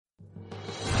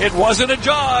It wasn't a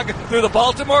jog through the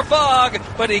Baltimore fog,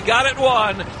 but he got it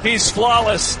won. He's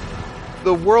flawless.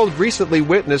 The world recently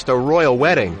witnessed a royal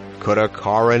wedding. Could a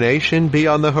coronation be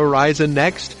on the horizon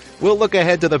next? We'll look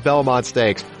ahead to the Belmont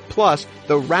Stakes. Plus,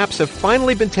 the wraps have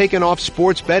finally been taken off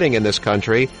sports betting in this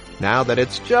country. Now that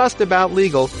it's just about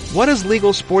legal, what does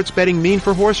legal sports betting mean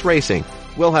for horse racing?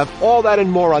 We'll have all that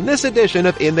and more on this edition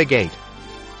of In the Gate.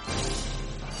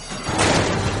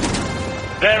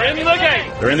 They're in the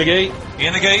gate. They're in the gate.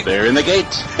 In the gate. They're in the gate.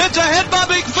 It's a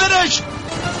head-bobbing finish.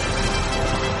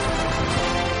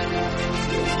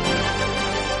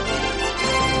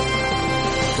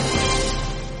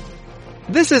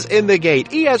 This is In the Gate,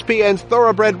 ESPN's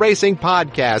Thoroughbred Racing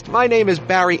podcast. My name is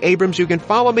Barry Abrams. You can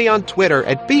follow me on Twitter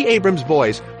at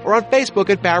 @BAbramsVoice or on Facebook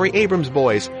at Barry Abrams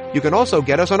Voice. You can also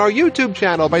get us on our YouTube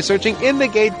channel by searching In the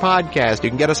Gate Podcast. You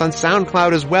can get us on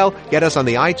SoundCloud as well. Get us on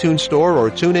the iTunes Store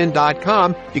or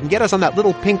TuneIn.com. You can get us on that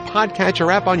little pink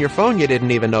podcatcher app on your phone you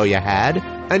didn't even know you had.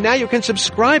 And now you can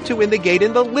subscribe to In the Gate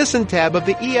in the Listen tab of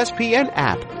the ESPN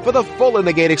app. For the full In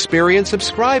the Gate experience,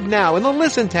 subscribe now in the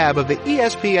Listen tab of the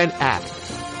ESPN app.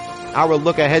 Our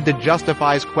look ahead to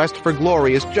Justify's quest for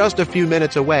glory is just a few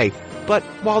minutes away. But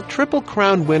while Triple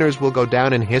Crown winners will go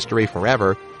down in history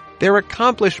forever, their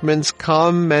accomplishments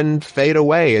come and fade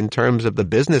away in terms of the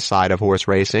business side of horse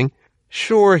racing.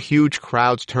 Sure, huge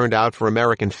crowds turned out for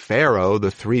American Pharoah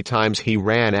the 3 times he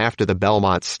ran after the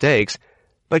Belmont Stakes,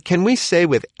 but can we say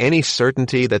with any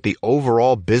certainty that the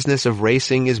overall business of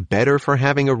racing is better for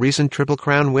having a recent Triple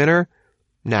Crown winner?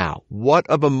 Now, what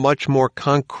of a much more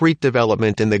concrete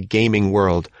development in the gaming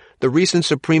world? The recent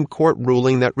Supreme Court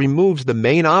ruling that removes the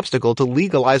main obstacle to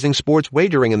legalizing sports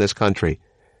wagering in this country.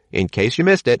 In case you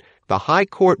missed it, the High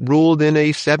Court ruled in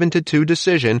a 7-2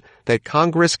 decision that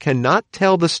Congress cannot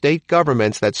tell the state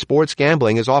governments that sports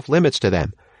gambling is off limits to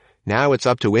them. Now it's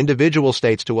up to individual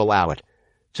states to allow it.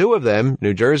 2 of them,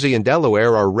 New Jersey and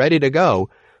Delaware, are ready to go.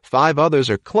 5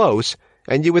 others are close.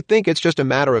 And you would think it's just a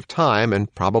matter of time,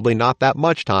 and probably not that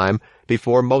much time,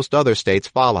 before most other states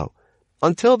follow.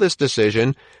 Until this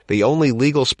decision, the only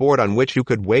legal sport on which you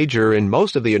could wager in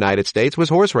most of the United States was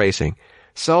horse racing.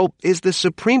 So, is the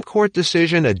Supreme Court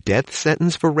decision a death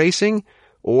sentence for racing?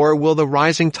 Or will the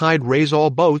rising tide raise all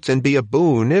boats and be a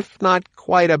boon, if not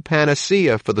quite a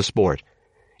panacea for the sport?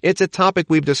 It's a topic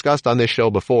we've discussed on this show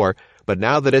before, but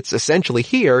now that it's essentially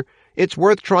here, it's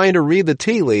worth trying to read the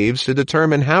tea leaves to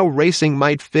determine how racing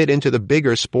might fit into the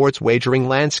bigger sports wagering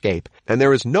landscape. And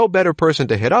there is no better person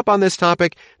to hit up on this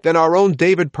topic than our own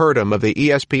David Purdom of the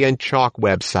ESPN Chalk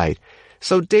website.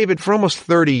 So, David, for almost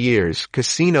 30 years,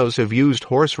 casinos have used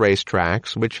horse race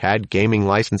tracks, which had gaming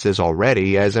licenses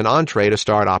already, as an entree to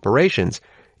start operations.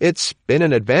 It's been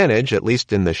an advantage, at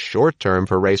least in the short term,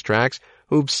 for racetracks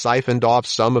who've siphoned off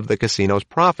some of the casino's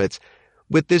profits.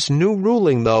 With this new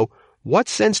ruling, though, what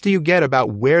sense do you get about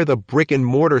where the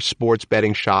brick-and-mortar sports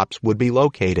betting shops would be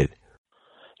located?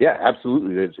 Yeah,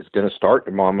 absolutely. It's going to start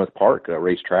at Monmouth Park, a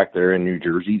racetrack there in New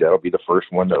Jersey. That'll be the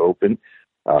first one to open.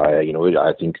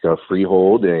 I think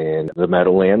Freehold and the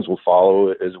Meadowlands will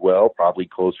follow as well, probably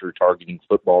closer targeting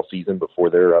football season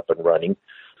before they're up and running.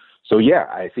 So, yeah,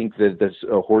 I think that this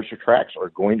horse tracks are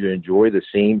going to enjoy the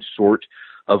same sort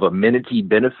of amenity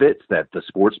benefits that the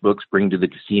sports books bring to the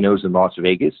casinos in Las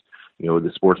Vegas. You know,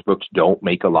 the sports books don't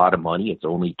make a lot of money. It's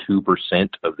only 2%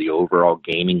 of the overall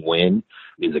gaming win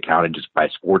is accounted just by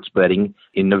sports betting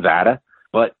in Nevada.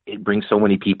 But it brings so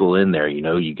many people in there. You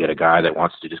know, you get a guy that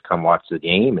wants to just come watch the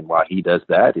game, and while he does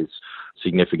that, his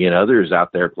significant other is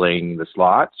out there playing the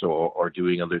slots or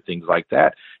doing other things like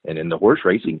that. And in the horse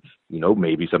racing, you know,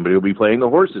 maybe somebody will be playing the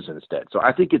horses instead. So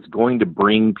I think it's going to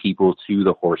bring people to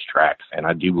the horse tracks, and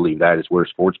I do believe that is where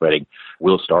sports betting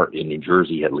will start in New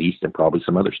Jersey at least, and probably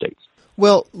some other states.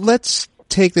 Well, let's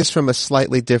take this from a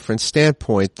slightly different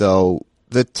standpoint, though.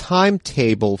 The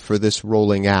timetable for this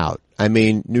rolling out. I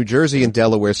mean, New Jersey and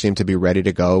Delaware seem to be ready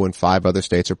to go, and 5 other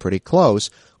states are pretty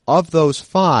close. Of those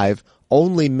 5,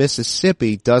 only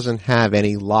Mississippi doesn't have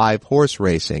any live horse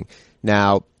racing.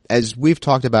 Now, as we've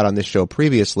talked about on this show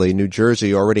previously, New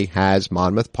Jersey already has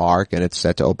Monmouth Park, and it's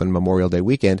set to open Memorial Day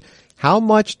weekend. How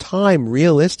much time,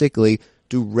 realistically,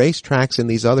 do racetracks in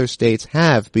these other states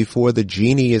have before the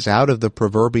genie is out of the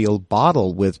proverbial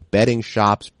bottle with betting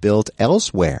shops built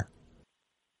elsewhere?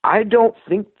 I don't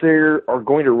think they are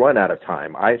going to run out of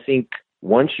time. I think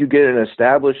once you get an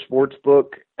established sports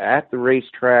book at the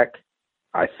racetrack,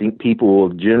 I think people will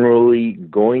generally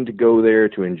going to go there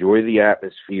to enjoy the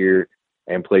atmosphere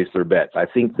and place their bets. I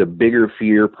think the bigger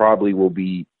fear probably will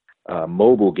be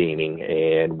mobile gaming,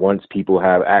 and once people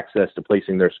have access to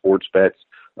placing their sports bets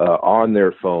on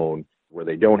their phone, where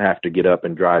they don't have to get up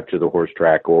and drive to the horse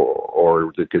track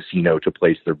or the casino to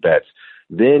place their bets,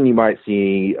 then you might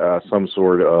see some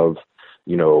sort of,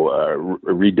 a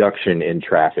reduction in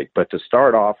traffic. But to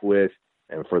start off with,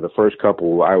 and for the first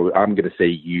couple, I'm going to say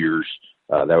years,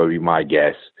 that would be my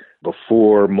guess,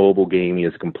 before mobile gaming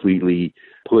is completely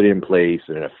put in place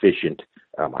and efficient.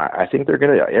 I think they're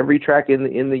going to, every track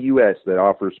in the U.S. that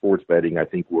offers sports betting, I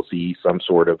think we'll see some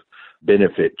sort of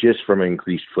benefit just from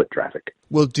increased foot traffic.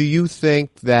 Well, do you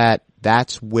think that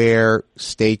that's where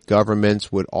state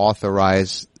governments would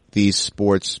authorize these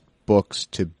sports books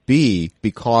to be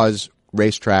because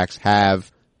racetracks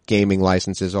have gaming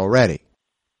licenses already?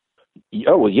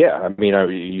 Oh, well, yeah. I mean,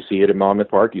 you see it in Monmouth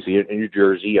Park. You see it in New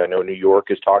Jersey. I know New York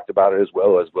has talked about it as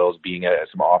well as being at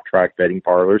some off-track betting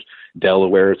parlors.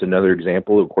 Delaware is another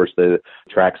example. Of course, the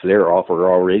tracks there offer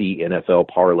already NFL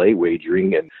parlay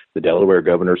wagering, and the Delaware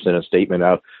governor sent a statement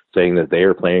out saying that they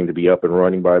are planning to be up and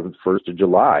running by the 1st of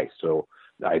July. So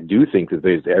I do think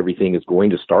that everything is going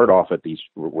to start off at these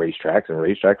racetracks, and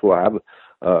racetracks will have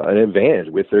an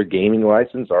advantage with their gaming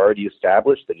license already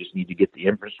established. They just need to get the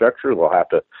infrastructure. They'll have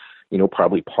to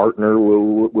probably partner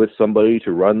with somebody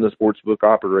to run the sportsbook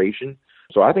operation.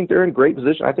 So I think they're in great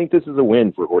position. I think this is a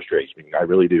win for horse racing. I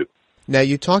really do. Now,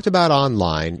 you talked about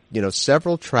online.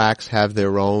 Several tracks have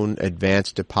their own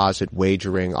advanced deposit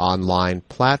wagering online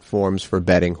platforms for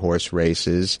betting horse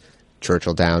races.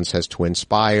 Churchill Downs has Twin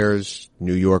Spires.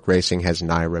 New York Racing has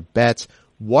Naira Bets.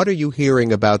 What are you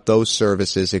hearing about those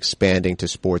services expanding to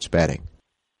sports betting?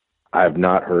 I have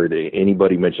not heard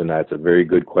anybody mention that. It's a very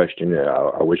good question.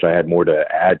 I wish I had more to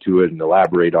add to it and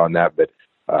elaborate on that, but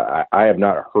I have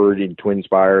not heard in Twin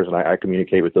Spires, and I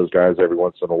communicate with those guys every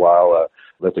once in a while.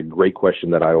 That's a great question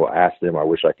that I will ask them. I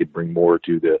wish I could bring more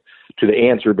to the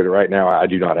answer, but right now I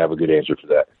do not have a good answer for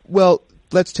that. Well,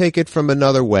 let's take it from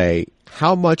another way.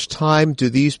 How much time do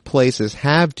these places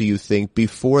have, do you think,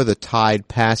 before the tide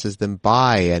passes them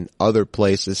by and other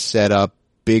places set up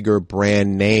bigger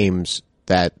brand names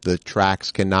that the tracks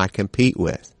cannot compete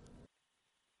with?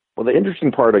 Well, the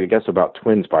interesting part, I guess, about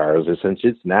Twin Spires is since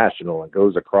it's national and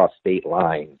goes across state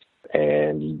lines,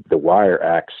 and the Wire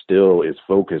Act still is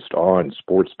focused on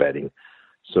sports betting.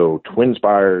 So Twin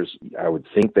Spires, I would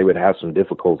think they would have some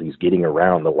difficulties getting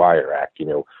around the Wire Act.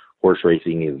 Horse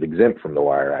racing is exempt from the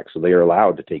Wire Act, so they are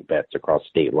allowed to take bets across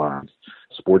state lines.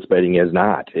 Sports betting is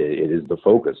not. It is the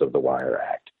focus of the Wire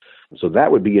Act. So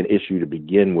that would be an issue to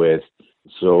begin with.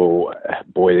 So,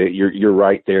 boy, you're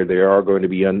right there. They are going to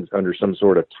be under some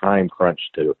sort of time crunch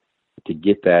to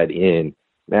get that in.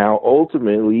 Now,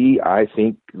 ultimately, I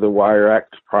think the Wire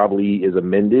Act probably is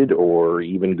amended or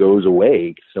even goes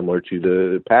away, similar to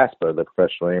the PASPA, the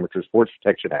Professional Amateur Sports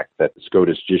Protection Act that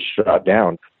SCOTUS just shut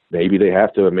down. Maybe they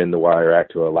have to amend the Wire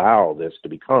Act to allow this to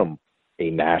become a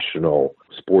national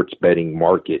sports betting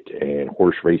market and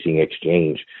horse racing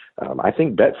exchange. I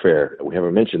think Betfair, we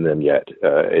haven't mentioned them yet,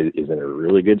 is in a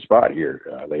really good spot here.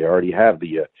 They already have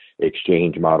the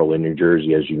exchange model in New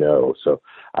Jersey, as you know. So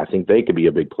I think they could be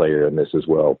a big player in this as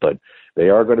well. But they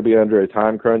are going to be under a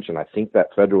time crunch, and I think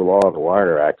that federal law of the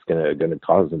Wire Act is going to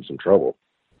cause them some trouble.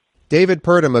 David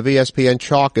Purdom of ESPN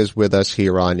Chalk is with us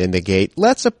here on In the Gate.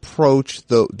 Let's approach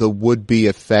the would-be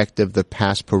effect of the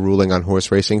PASPA ruling on horse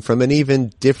racing from an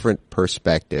even different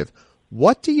perspective.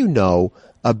 What do you know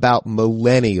about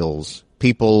millennials,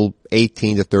 people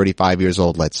 18 to 35 years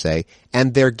old, let's say,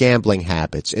 and their gambling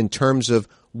habits in terms of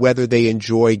whether they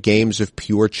enjoy games of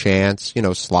pure chance,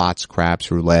 slots,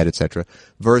 craps, roulette, etc.,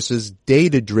 versus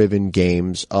data-driven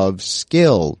games of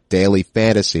skill, daily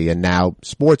fantasy, and now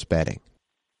sports betting?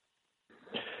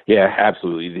 Yeah,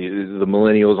 absolutely. The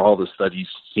millennials, all the studies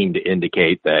seem to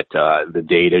indicate that the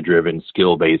data-driven,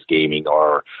 skill-based gaming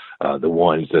are the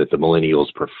ones that the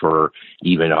millennials prefer,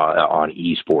 even on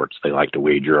esports. They like to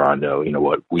wager on,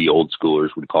 what we old schoolers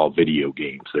would call video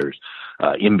games. There's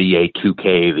NBA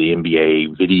 2K, the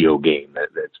NBA video game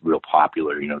that's real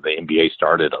popular. The NBA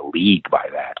started a league by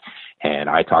that.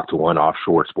 And I talked to one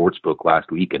offshore sports book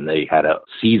last week, and they had a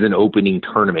season opening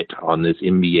tournament on this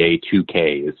NBA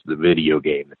 2K. It's the video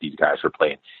game that these guys are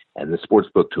playing. And the sports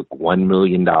book took $1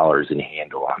 million in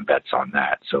handle on bets on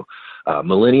that. So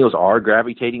millennials are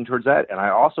gravitating towards that. And I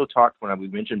also talked, when we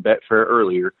mentioned Betfair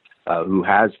earlier, who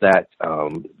has that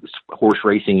horse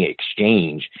racing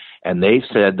exchange, and they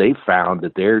said they found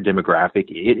that their demographic,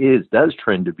 does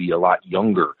trend to be a lot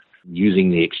younger using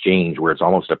the exchange, where it's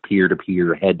almost a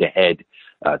peer-to-peer, head-to-head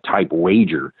type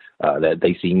wager. That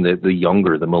they seem that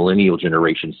the millennial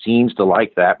generation seems to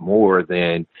like that more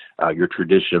than your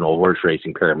traditional horse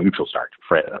racing pari-mutuel start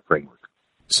framework.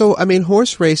 So, I mean,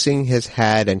 horse racing has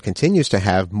had and continues to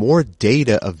have more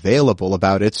data available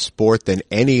about its sport than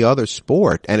any other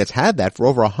sport, and it's had that for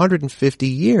over 150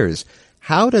 years.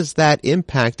 How does that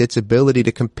impact its ability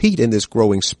to compete in this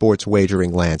growing sports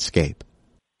wagering landscape?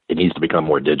 It needs to become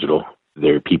more digital.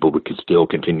 There are people who can still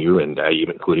continue, and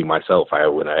even including myself.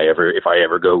 If I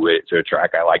ever go to a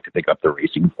track, I like to pick up the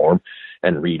racing form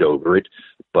and read over it.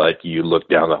 But you look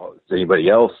down anybody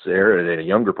else there, and a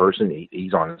younger person,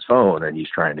 he's on his phone and he's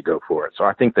trying to go for it. So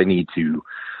I think they need to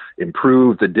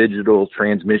improve the digital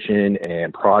transmission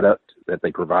and product that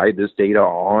they provide this data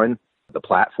on, the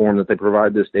platform that they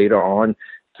provide this data on,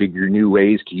 figure new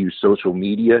ways to use social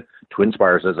media.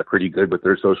 TwinSpires does a pretty good with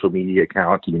their social media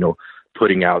account,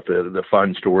 putting out the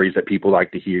fun stories that people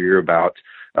like to hear about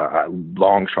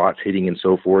long shots hitting and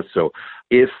so forth. So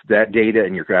if that data,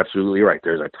 and you're absolutely right,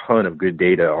 there's a ton of good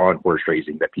data on horse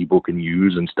racing that people can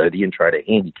use and study and try to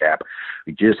handicap.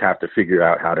 We just have to figure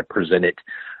out how to present it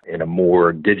in a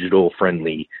more digital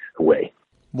friendly way.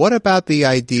 What about the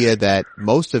idea that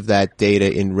most of that data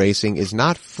in racing is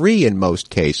not free in most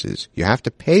cases? You have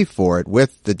to pay for it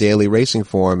with the daily racing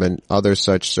form and other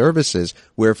such services,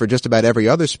 where for just about every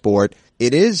other sport,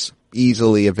 it is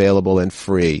easily available and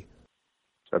free.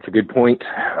 That's a good point.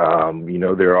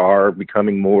 There are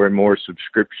becoming more and more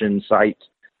subscription sites,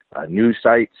 news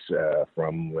sites,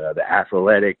 from The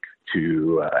Athletic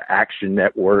to Action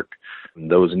Network,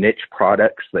 those niche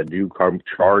products that do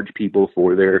charge people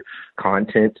for their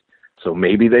content. So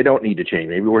maybe they don't need to change.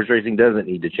 Maybe horse racing doesn't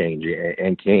need to change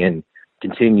and can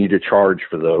continue to charge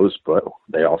for those, but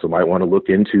they also might want to look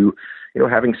into,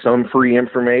 having some free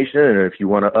information. And if you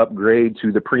want to upgrade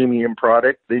to the premium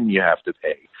product, then you have to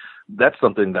pay. That's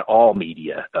something that all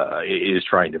media is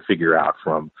trying to figure out,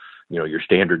 from, your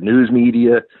standard news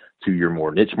media to your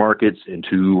more niche markets and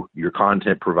to your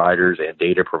content providers and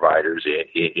data providers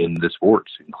in the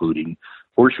sports, including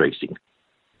horse racing.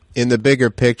 In the bigger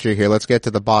picture here, let's get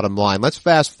to the bottom line. Let's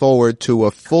fast forward to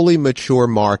a fully mature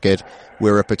market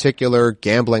where a particular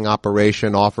gambling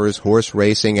operation offers horse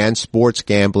racing and sports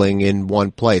gambling in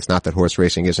one place. Not that horse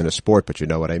racing isn't a sport, but you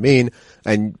know what I mean.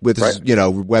 And with, right,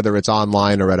 whether it's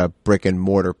online or at a brick and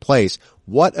mortar place,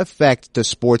 what effect does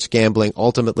sports gambling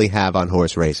ultimately have on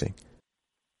horse racing?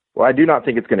 Well, I do not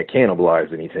think it's going to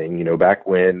cannibalize anything. Back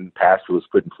when PASS was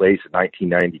put in place in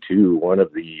 1992, one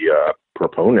of the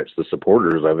proponents, the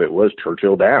supporters of it, was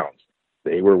Churchill Downs.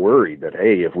 They were worried that,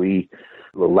 hey, if we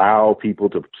allow people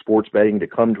to sports betting to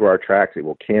come to our tracks, it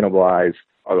will cannibalize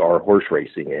our horse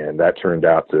racing. And that turned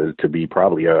out to be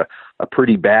probably a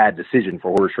pretty bad decision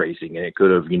for horse racing. And it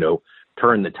could have,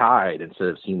 turned the tide instead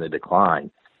of seeing the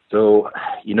decline. So,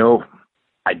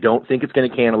 I don't think it's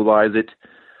going to cannibalize it.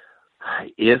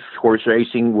 If horse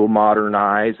racing will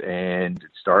modernize and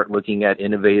start looking at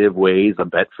innovative ways, a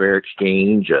Betfair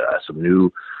exchange, some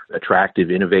new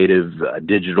attractive, innovative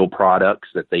digital products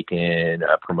that they can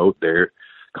promote their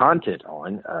content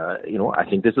on, I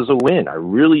think this is a win. I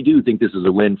really do think this is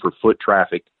a win for foot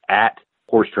traffic at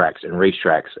horse tracks and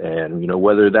racetracks. And,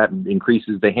 whether that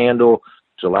increases the handle,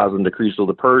 which allows them to increase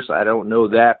the purse, I don't know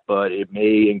that, but it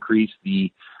may increase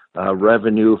the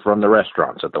revenue from the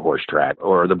restaurants at the horse track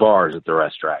or the bars at the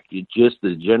racetrack. Just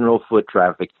the general foot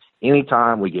traffic.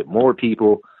 Anytime we get more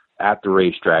people at the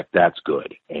racetrack, that's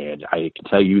good. And I can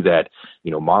tell you that,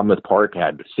 Monmouth Park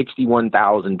had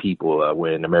 61,000 people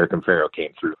when American Pharoah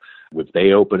came through. If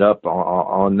they open up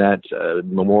on that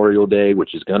Memorial Day,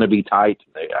 which is going to be tight,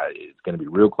 it's going to be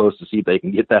real close to see if they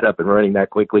can get that up and running that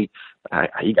quickly.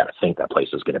 You got to think that place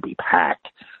is going to be packed.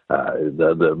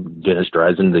 The Dennis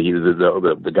Dreisen,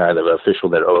 the guy, the official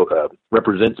that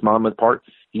represents Monmouth Park,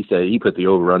 he said he put the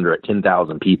over-under at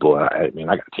 10,000 people. I got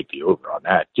to take the over on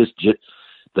that. Just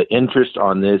the interest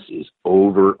on this is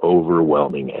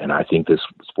overwhelming, and I think this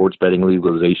sports betting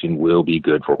legalization will be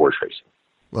good for horse racing.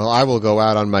 Well, I will go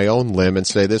out on my own limb and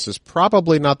say this is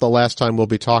probably not the last time we'll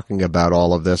be talking about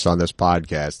all of this on this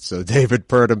podcast. So, David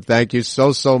Purdom, thank you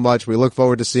so much. We look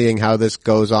forward to seeing how this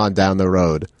goes on down the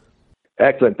road.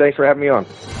 Excellent. Thanks for having me on.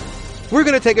 We're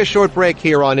going to take a short break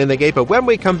here on In the Gate, but when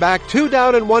we come back, 2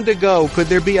 down and 1 to go. Could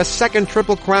there be a second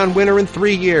Triple Crown winner in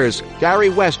 3 years? Gary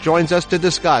West joins us to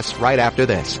discuss right after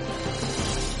this.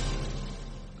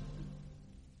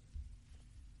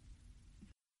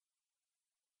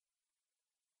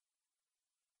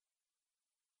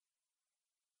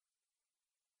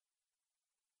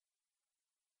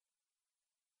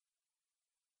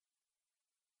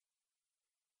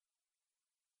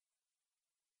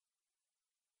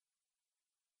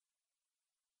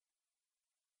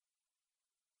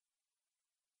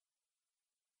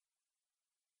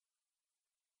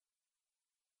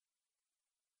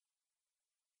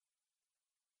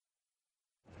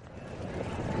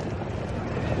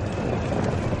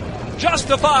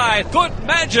 Justify, Good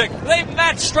Magic. They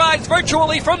match strides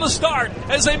virtually from the start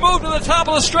as they move to the top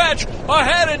of the stretch. A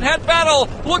head-and-head battle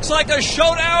looks like a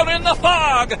showdown in the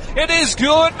fog. It is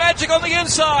Good Magic on the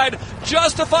inside,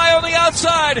 Justify on the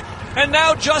outside. And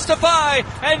now Justify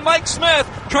and Mike Smith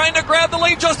trying to grab the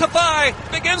lead. Justify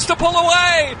begins to pull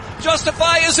away.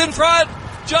 Justify is in front.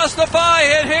 Justify,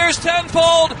 and here's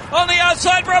Tenfold on the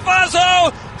outside.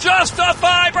 Bravazzo!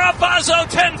 Justify, Bravazzo,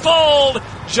 Tenfold!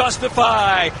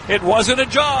 Justify. It wasn't a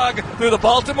jog through the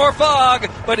Baltimore fog,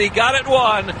 but he got it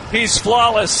won. He's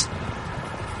flawless.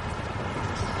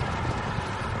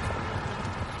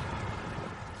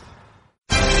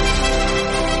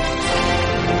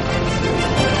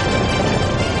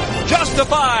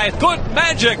 Justify, Good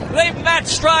Magic. They match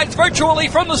strides virtually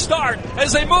from the start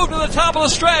as they move to the top of the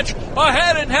stretch. A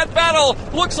head-and-head battle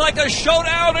looks like a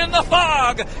showdown in the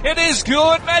fog. It is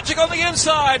Good Magic on the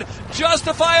inside,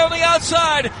 Justify on the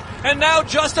outside. And now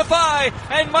Justify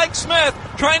and Mike Smith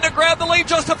trying to grab the lead.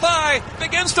 Justify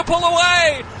begins to pull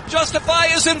away. Justify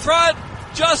is in front.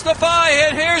 Justify,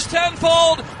 and here's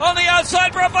Tenfold on the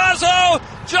outside. Bravazzo!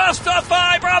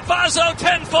 Justify, Bravazzo,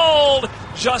 Tenfold!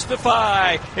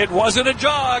 Justify. It wasn't a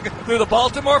jog through the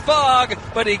Baltimore fog,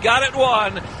 but he got it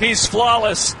won. He's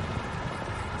flawless.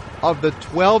 Of the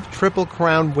 12 Triple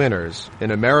Crown winners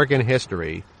in American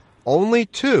history, only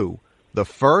 2, the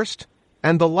first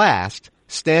and the last,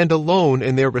 stand alone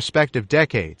in their respective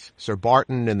decades. Sir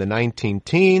Barton in the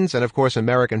 19-teens, and of course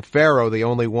American Pharoah, the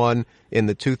only one in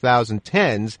the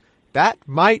 2010s. That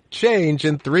might change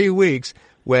in 3 weeks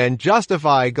when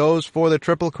Justify goes for the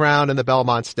Triple Crown in the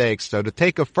Belmont Stakes. So to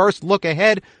take a first look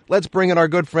ahead, let's bring in our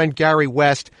good friend Gary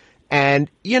West. And,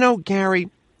 you know, Gary,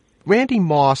 Randy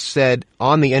Moss said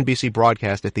on the NBC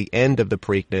broadcast at the end of the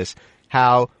Preakness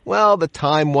how, well, the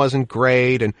time wasn't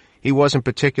great and he wasn't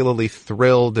particularly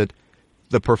thrilled at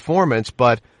the performance,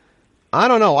 but I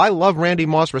don't know. I love Randy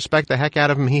Moss, respect the heck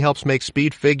out of him. He helps make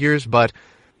speed figures, but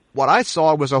what I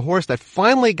saw was a horse that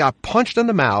finally got punched in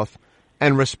the mouth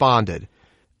and responded.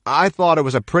 I thought it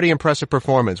was a pretty impressive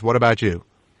performance. What about you?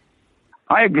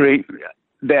 I agree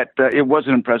that it was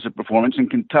an impressive performance. In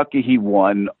Kentucky, he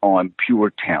won on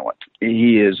pure talent.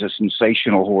 He is a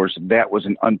sensational horse. That was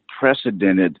an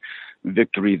unprecedented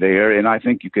victory there, and I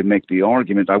think you could make the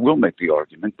argument, I will make the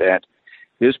argument, that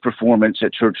his performance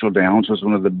at Churchill Downs was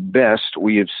one of the best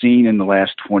we have seen in the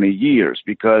last 20 years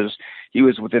because he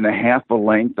was within a half a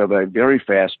length of a very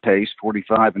fast pace,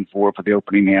 45-4 for the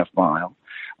opening half mile,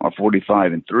 or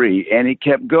 45-3, and he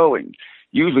kept going.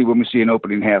 Usually when we see an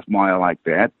opening half mile like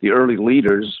that, the early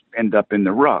leaders end up in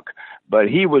the ruck. But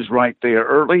he was right there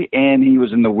early, and he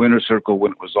was in the winner's circle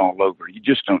when it was all over. You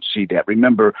just don't see that.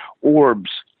 Remember Orb's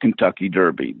Kentucky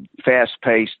Derby,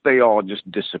 fast-paced, they all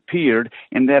just disappeared,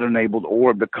 and that enabled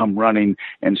Orb to come running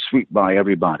and sweep by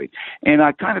everybody. And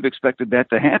I kind of expected that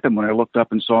to happen when I looked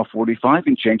up and saw 45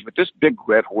 and change, but this big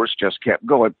red horse just kept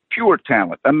going. Pure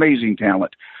talent, amazing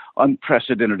talent,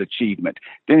 unprecedented achievement.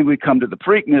 Then we come to the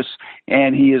Preakness,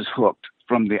 and he is hooked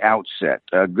from the outset.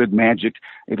 Good Magic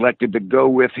elected to go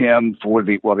with him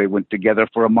they went together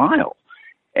for a mile.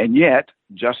 And yet,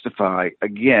 Justify,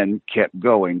 again, kept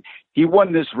going. He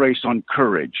won this race on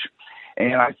courage.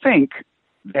 And I think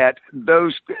that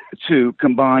those two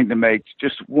combined to make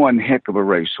just one heck of a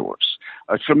racehorse,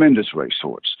 a tremendous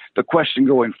racehorse. The question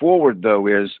going forward, though,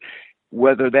 is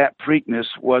whether that Preakness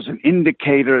was an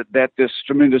indicator that this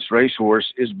tremendous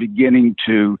racehorse is beginning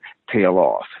to tail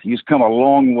off. He's come a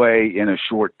long way in a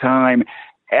short time.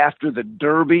 After the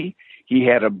Derby, he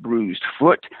had a bruised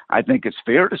foot. I think it's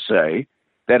fair to say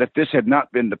that if this had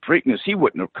not been the Preakness, he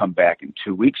wouldn't have come back in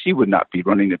 2 weeks. He would not be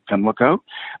running at Pimlico.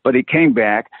 But he came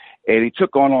back, and he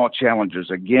took on all challengers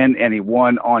again, and he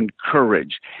won on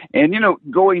courage. And,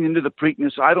 going into the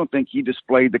Preakness, I don't think he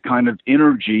displayed the kind of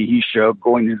energy he showed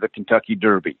going into the Kentucky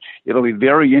Derby. It'll be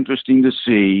very interesting to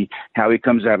see how he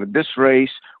comes out of this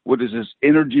race. What is his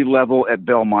energy level at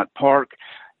Belmont Park?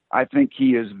 I think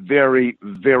he is very,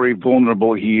 very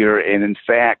vulnerable here. And, in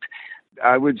fact,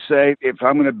 I would say if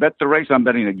I'm going to bet the race, I'm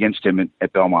betting against him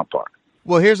at Belmont Park.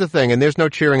 Well, here's the thing, and there's no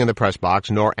cheering in the press box,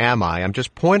 nor am I. I'm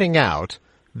just pointing out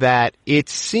that it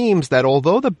seems that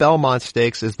although the Belmont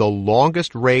Stakes is the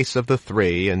longest race of the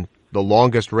three and the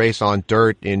longest race on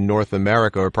dirt in North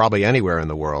America or probably anywhere in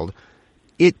the world,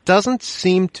 it doesn't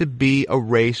seem to be a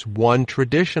race won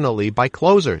traditionally by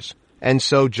closers. And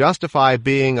so Justify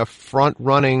being a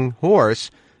front-running horse,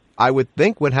 I would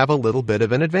think would have a little bit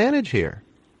of an advantage here.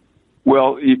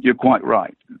 Well, you're quite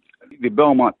right. The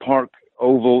Belmont Park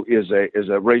Oval is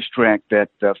a racetrack that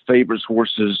favors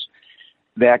horses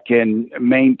that can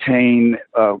maintain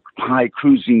high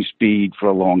cruising speed for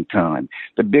a long time.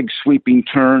 The big sweeping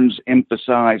turns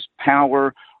emphasize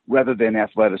power rather than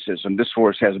athleticism. This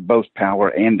horse has both power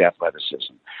and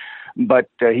athleticism. But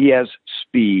he has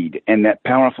speed, and that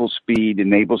powerful speed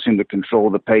enables him to control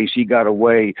the pace. He got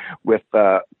away with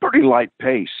pretty light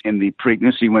pace in the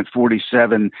Preakness. He went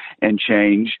 47 and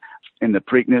change in the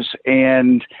Preakness,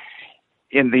 and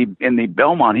in the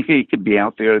Belmont, he could be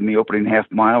out there in the opening half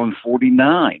mile in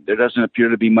 49. There doesn't appear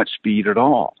to be much speed at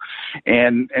all.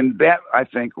 And that, I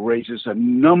think, raises a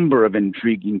number of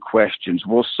intriguing questions.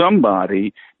 Will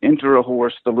somebody enter a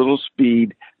horse the little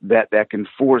speed that can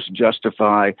force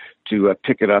Justify to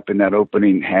pick it up in that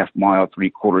opening half mile,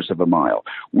 3/4 of a mile?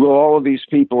 Will all of these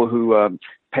people who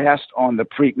passed on the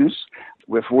Preakness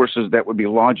with horses that would be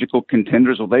logical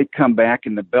contenders, will they come back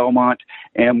in the Belmont,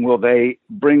 and will they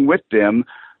bring with them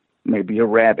maybe a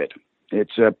rabbit?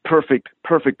 It's a perfect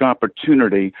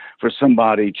opportunity for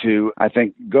somebody to, I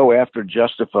think, go after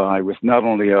Justify with not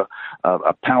only a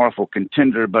powerful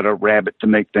contender, but a rabbit to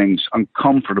make things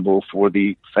uncomfortable for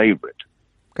the favorite.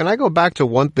 Can I go back to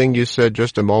one thing you said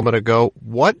just a moment ago?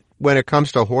 What, when it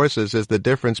comes to horses, is the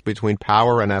difference between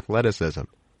power and athleticism?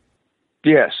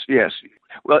 Yes.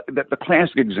 Well, the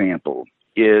classic example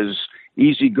is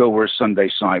Easy Goer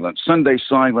Sunday Silence. Sunday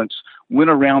Silence went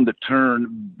around the turn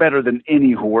better than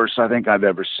any horse I think I've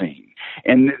ever seen.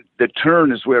 And the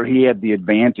turn is where he had the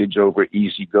advantage over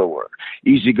Easy Goer.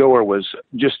 Easy Goer was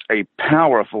just a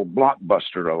powerful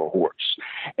blockbuster of a horse.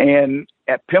 And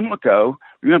at Pimlico,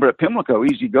 remember at Pimlico,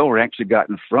 Easy Goer actually got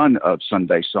in front of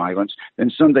Sunday Silence.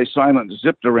 Then Sunday Silence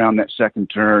zipped around that second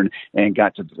turn and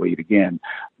got to the lead again.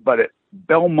 But at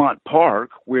Belmont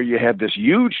Park, where you have this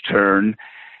huge turn,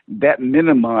 that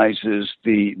minimizes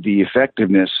the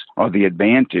effectiveness or the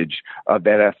advantage of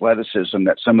that athleticism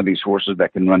that some of these horses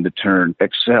that can run the turn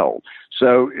excel.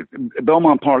 So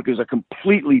Belmont Park is a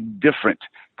completely different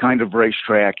kind of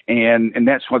racetrack, and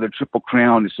that's why the Triple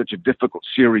Crown is such a difficult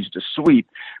series to sweep,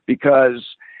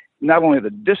 because not only the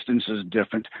distance is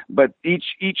different, but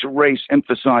each race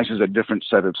emphasizes a different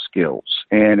set of skills,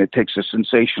 and it takes a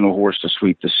sensational horse to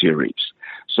sweep the series.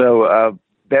 So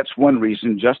that's one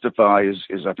reason Justify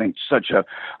is I think, such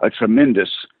a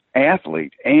tremendous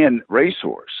athlete and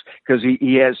racehorse, because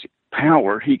he has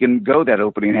power. He can go that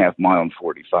opening half mile in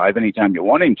 45 anytime you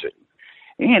want him to.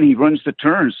 And he runs the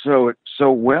turn so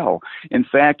well. In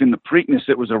fact, in the Preakness,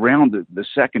 it was around the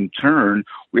second turn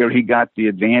where he got the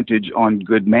advantage on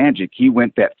Good Magic. He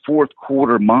went that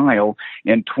 4/4 mile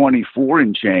in 24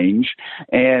 and change,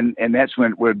 and that's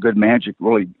where Good Magic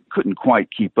really couldn't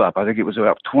quite keep up. I think it was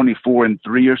about 24 and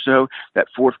 3 or so, that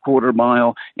 4/4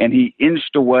 mile, and he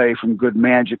inched away from Good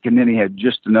Magic, and then he had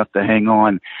just enough to hang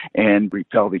on and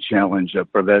repel the challenge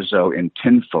of Brevezzo and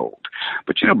Tenfold.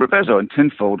 But, Brevezzo and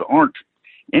Tenfold aren't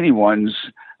anyone's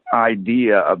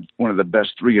idea of one of the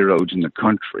best 3-year-olds in the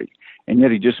country, and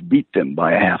yet he just beat them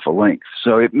by a half a length.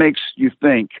 So it makes you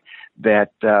think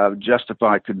that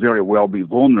Justify could very well be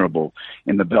vulnerable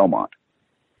in the Belmont.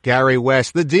 Gary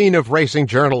West, the Dean of Racing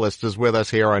Journalists, is with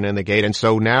us here on In the Gate. And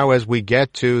so now as we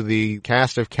get to the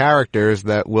cast of characters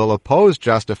that will oppose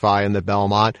Justify in the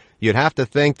Belmont, you'd have to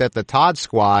think that the Todd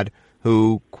squad,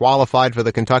 who qualified for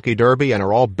the Kentucky Derby and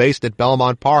are all based at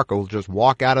Belmont Park, will just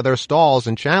walk out of their stalls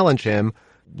and challenge him.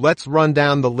 Let's run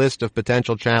down the list of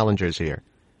potential challengers here.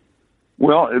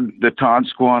 Well, the Todd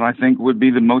squad, I think, would be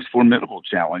the most formidable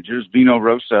challengers. Vino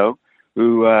Rosso,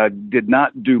 who did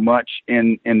not do much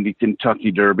in the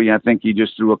Kentucky Derby. I think he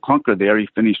just threw a clunker there. He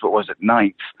finished,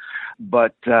 9th,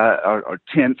 but or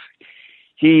 10th.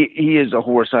 He is a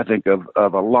horse, I think,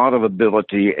 of a lot of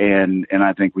ability, and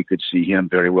I think we could see him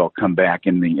very well come back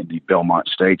in the Belmont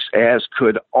Stakes, as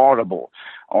could Audible.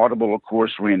 Audible, of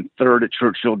course, ran 3rd at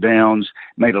Churchill Downs,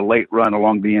 made a late run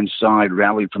along the inside,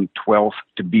 rallied from 12th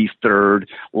to be 3rd.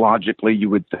 Logically, you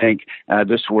would think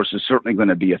this horse is certainly going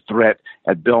to be a threat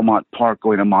at Belmont Park,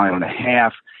 going 1.5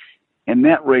 miles. And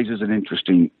that raises an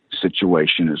interesting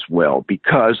situation as well,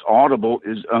 because Audible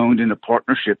is owned in a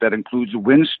partnership that includes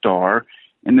WinStar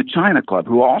and the China Club,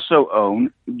 who also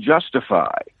own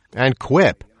Justify. And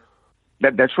Quip.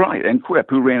 That's right, and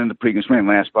Quip, who ran in the Preakness, ran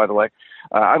last, by the way.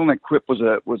 I don't think Quip was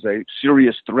a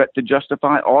serious threat to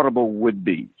Justify. Audible would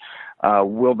be.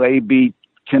 Will they be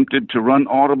tempted to run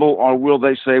Audible, or will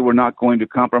they say we're not going to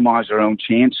compromise our own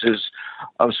chances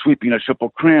of sweeping a Triple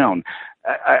Crown?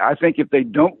 I think if they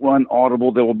don't run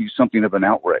Audible, there will be something of an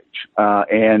outrage,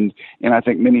 and I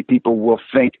think many people will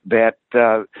think that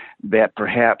that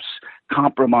perhaps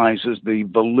compromises the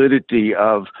validity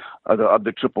of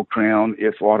the Triple Crown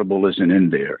if Audible isn't in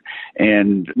there.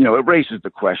 And, it raises the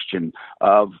question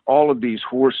of all of these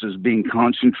horses being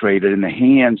concentrated in the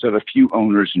hands of a few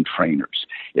owners and trainers.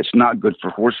 It's not good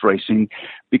for horse racing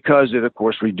because it, of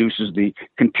course, reduces the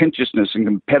contentiousness and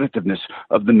competitiveness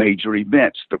of the major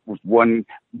events. That one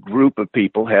group of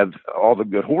people have all the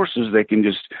good horses, they can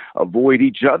just avoid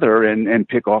each other and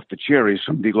pick off the cherries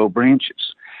from the low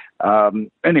branches.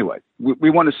 Anyway,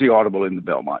 we want to see Audible in the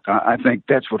Belmont. I think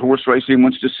that's what horse racing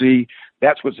wants to see.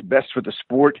 That's what's best for the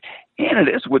sport, and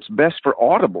it is what's best for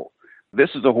Audible. This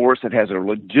is a horse that has a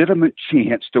legitimate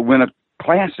chance to win a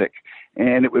classic,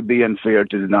 and it would be unfair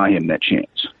to deny him that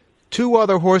chance. Two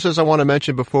other horses I want to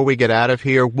mention before we get out of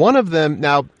here. One of them,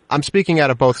 now, I'm speaking out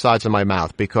of both sides of my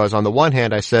mouth because on the one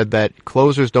hand, I said that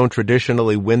closers don't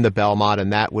traditionally win the Belmont,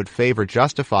 and that would favor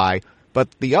Justify. But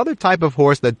the other type of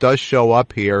horse that does show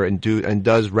up here and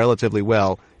does relatively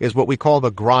well is what we call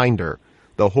the grinder.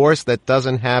 The horse that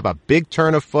doesn't have a big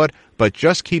turn of foot, but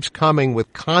just keeps coming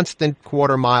with constant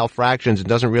quarter-mile fractions and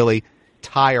doesn't really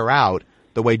tire out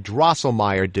the way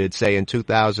Drosselmeyer did, say, in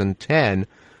 2010.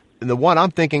 And the one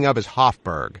I'm thinking of is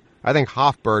Hofburg. I think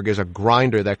Hofburg is a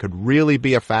grinder that could really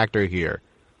be a factor here.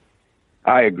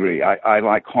 I agree. I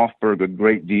like Hofburg a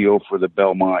great deal for the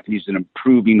Belmont. He's an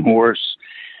improving horse.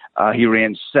 He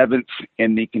ran 7th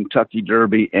in the Kentucky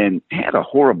Derby and had a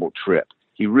horrible trip.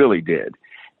 He really did.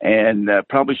 And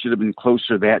probably should have been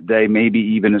closer that day, maybe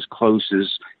even as close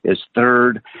as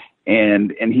 3rd.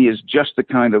 And he is just the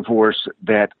kind of horse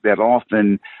that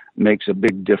often makes a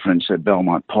big difference at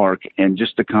Belmont Park, and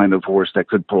just the kind of horse that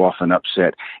could pull off an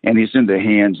upset. And he's in the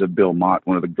hands of Bill Mott,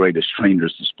 one of the greatest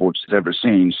trainers the sport's ever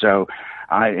seen. So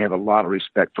I have a lot of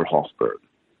respect for Hofburg.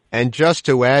 And just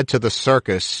to add to the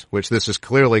circus, which this is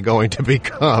clearly going to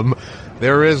become,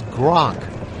 there is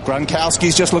Gronk.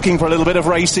 Gronkowski's just looking for a little bit of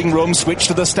racing room. Switch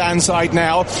to the stand side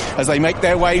now as they make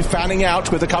their way, fanning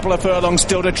out with a couple of furlongs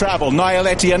still to travel.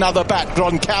 Nialetti another back.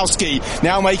 Gronkowski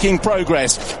now making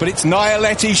progress. But it's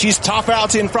Nialetti. She's tough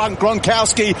out in front.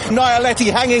 Gronkowski.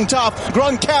 Nialetti hanging tough.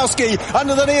 Gronkowski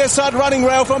under the near side running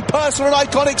rail from Personal and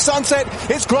Iconic Sunset.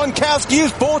 It's Gronkowski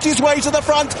who's fought his way to the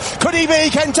front. Could he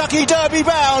be Kentucky Derby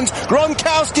bound?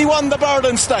 Gronkowski won the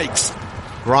Belmont Stakes.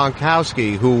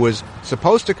 Gronkowski, who was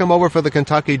supposed to come over for the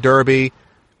Kentucky Derby.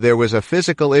 There was a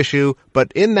physical issue,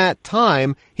 but in that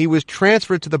time, he was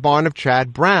transferred to the barn of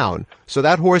Chad Brown. So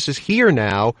that horse is here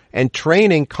now and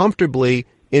training comfortably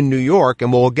in New York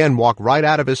and will again walk right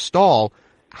out of his stall.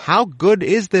 How good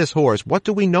is this horse? What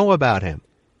do we know about him?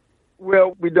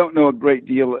 Well, we don't know a great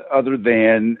deal other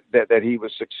than that he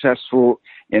was successful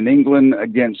in England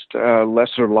against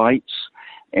lesser lights,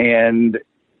 and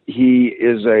he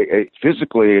is a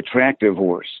physically attractive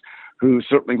horse who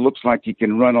certainly looks like he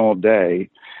can run all day.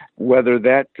 Whether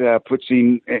that puts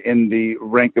him in the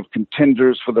rank of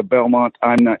contenders for the Belmont,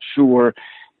 I'm not sure,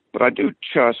 but I do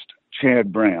trust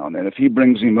Chad Brown. And if he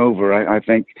brings him over, I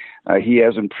think he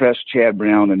has impressed Chad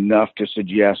Brown enough to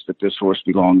suggest that this horse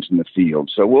belongs in the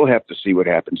field. So we'll have to see what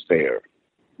happens there.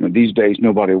 These days,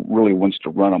 nobody really wants to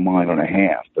run a mile and a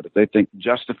half, but if they think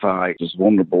Justify is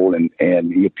vulnerable,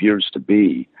 and he appears to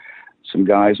be, some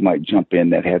guys might jump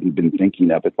in that hadn't been thinking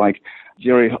of it, like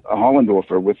Jerry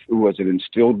Hollendorfer who was an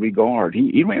Instilled Regard.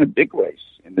 He ran a big race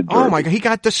in the Derby. Oh, my God. He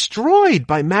got destroyed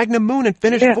by Magnum Moon and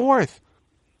finished 4th.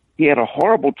 He had a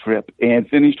horrible trip and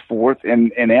finished 4th,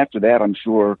 and after that, I'm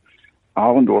sure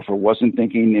Hollendorfer wasn't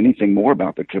thinking anything more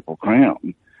about the Triple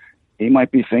Crown. He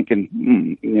might be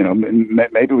thinking,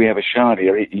 maybe we have a shot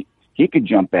here. He could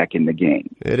jump back in the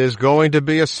game. It is going to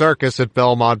be a circus at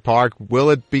Belmont Park.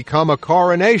 Will it become a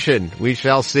coronation? We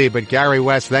shall see. But Gary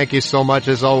West, thank you so much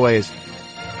as always.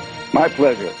 My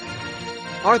pleasure.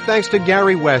 Our thanks to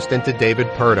Gary West and to David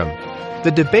Purdom.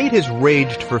 The debate has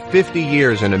raged for 50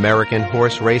 years in American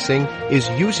horse racing. Is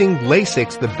using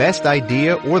Lasix the best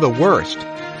idea or the worst?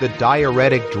 The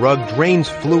diuretic drug drains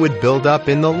fluid buildup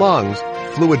in the lungs.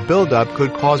 Fluid buildup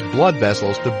could cause blood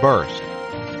vessels to burst.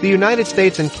 The United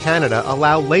States and Canada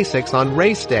allow Lasix on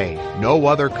race day. No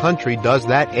other country does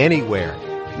that anywhere.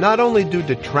 Not only do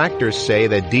detractors say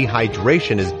that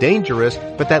dehydration is dangerous,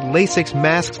 but that Lasix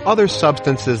masks other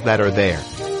substances that are there.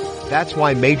 That's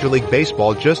why Major League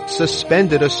Baseball just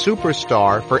suspended a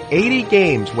superstar for 80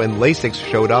 games when Lasix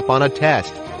showed up on a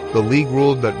test. The league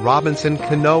ruled that Robinson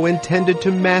Cano intended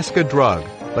to mask a drug,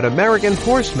 but American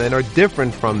horsemen are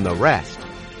different from the rest.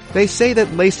 They say that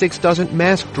Lasix doesn't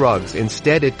mask drugs.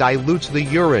 Instead, it dilutes the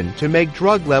urine to make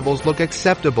drug levels look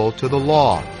acceptable to the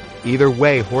law. Either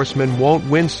way, Horseman won't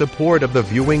win support of the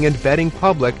viewing and betting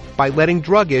public by letting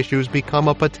drug issues become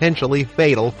a potentially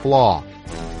fatal flaw.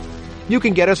 You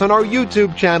can get us on our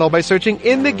YouTube channel by searching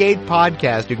In the Gate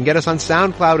Podcast. You can get us on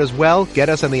SoundCloud as well. Get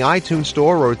us in the iTunes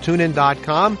Store or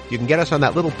TuneIn.com. You can get us on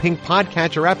that little pink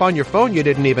podcatcher app on your phone you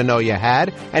didn't even know you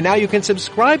had. And now you can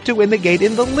subscribe to In the Gate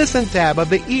in the Listen tab of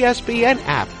the ESPN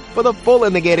app. For the full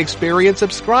In the Gate experience,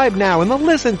 subscribe now in the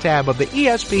Listen tab of the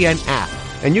ESPN app.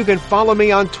 And you can follow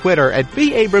me on Twitter at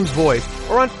 @BAbramsVoice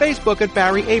or on Facebook at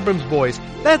Barry Abrams Voice.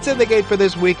 That's In the Gate for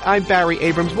this week. I'm Barry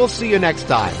Abrams. We'll see you next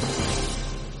time.